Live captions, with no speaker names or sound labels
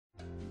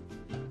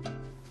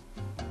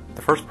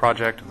The first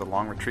project of the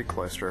Long Retreat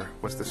Cloister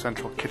was the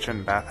central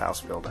kitchen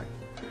bathhouse building.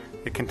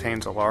 It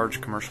contains a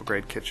large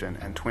commercial-grade kitchen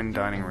and twin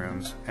dining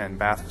rooms and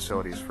bath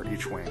facilities for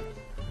each wing.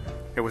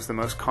 It was the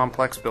most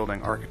complex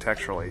building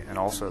architecturally and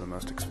also the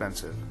most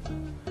expensive.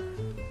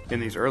 In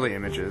these early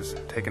images,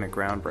 taken at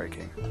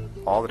groundbreaking,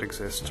 all that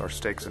exists are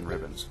stakes and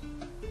ribbons.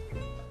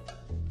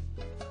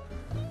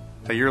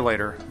 A year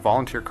later,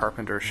 volunteer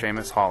carpenter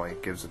Seamus Hawley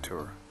gives a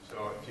tour.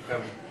 So if you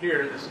come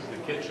here, this is the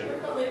kitchen,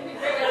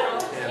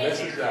 and this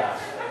is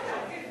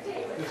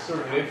sort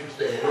of an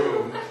interesting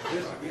room.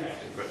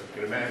 But you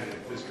can imagine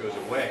if this goes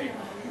away,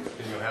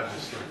 then you'll have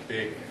this sort of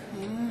big,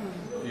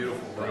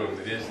 beautiful room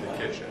that is the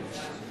kitchen.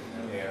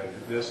 And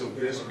this will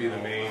be the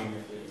main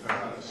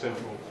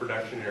central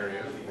production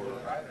area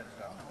for.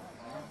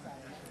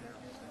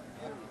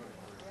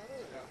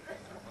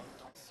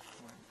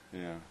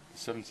 Yeah,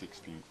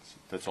 7/16.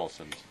 That's all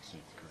 7/16.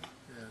 Correct.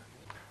 Yeah.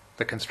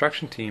 The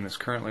construction team is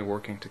currently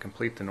working to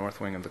complete the north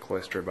wing of the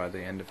cloister by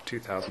the end of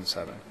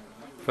 2007.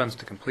 Funds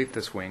to complete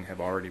this wing have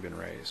already been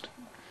raised.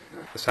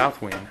 The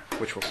south wing,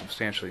 which will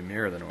substantially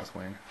mirror the north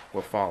wing,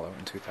 will follow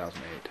in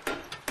 2008.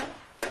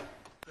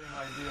 Same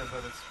idea,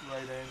 but it's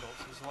right angles.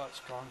 It's a lot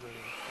stronger than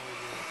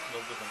a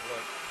little different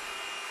look.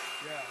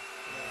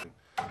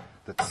 Yeah.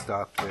 That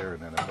stopped there,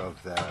 and then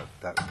above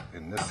that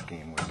in this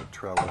scheme was a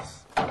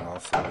trellis, and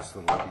also this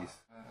little piece.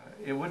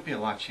 It would be a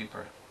lot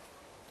cheaper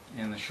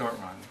in the short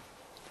run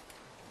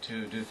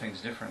to do things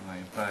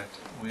differently, but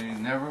we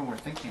never were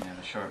thinking in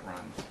the short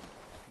run.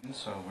 And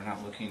so we're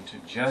not looking to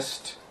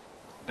just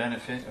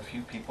benefit a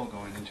few people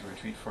going into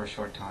retreat for a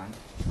short time.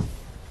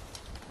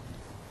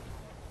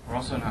 We're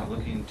also not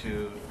looking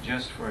to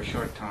just for a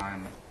short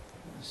time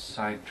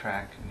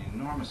sidetrack an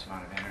enormous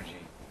amount of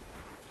energy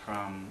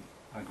from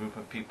a group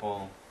of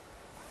people,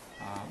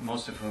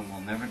 most of whom will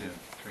never do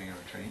a 3-year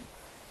retreat,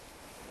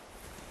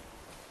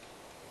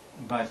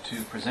 but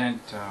to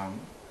present,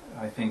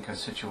 I think, a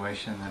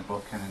situation that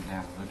both Ken and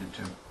Dan alluded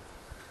to,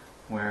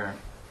 where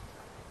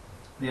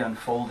the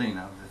unfolding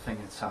of the thing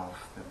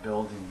itself, the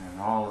building and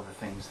all of the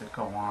things that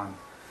go on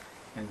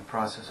in the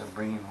process of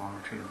bringing Long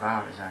Retreat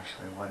about is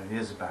actually what it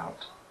is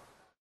about.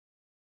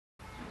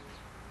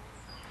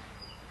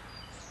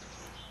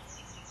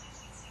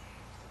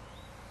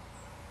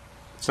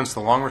 Since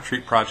the Long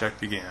Retreat project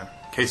began,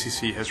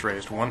 KCC has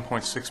raised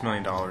 $1.6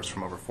 million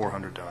from over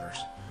 400 donors.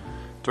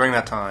 During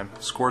that time,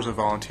 scores of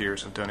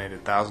volunteers have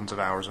donated thousands of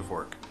hours of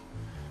work.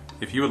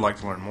 If you would like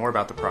to learn more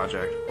about the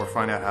project or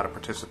find out how to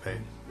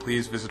participate,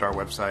 please visit our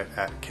website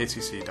at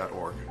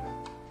kcc.org.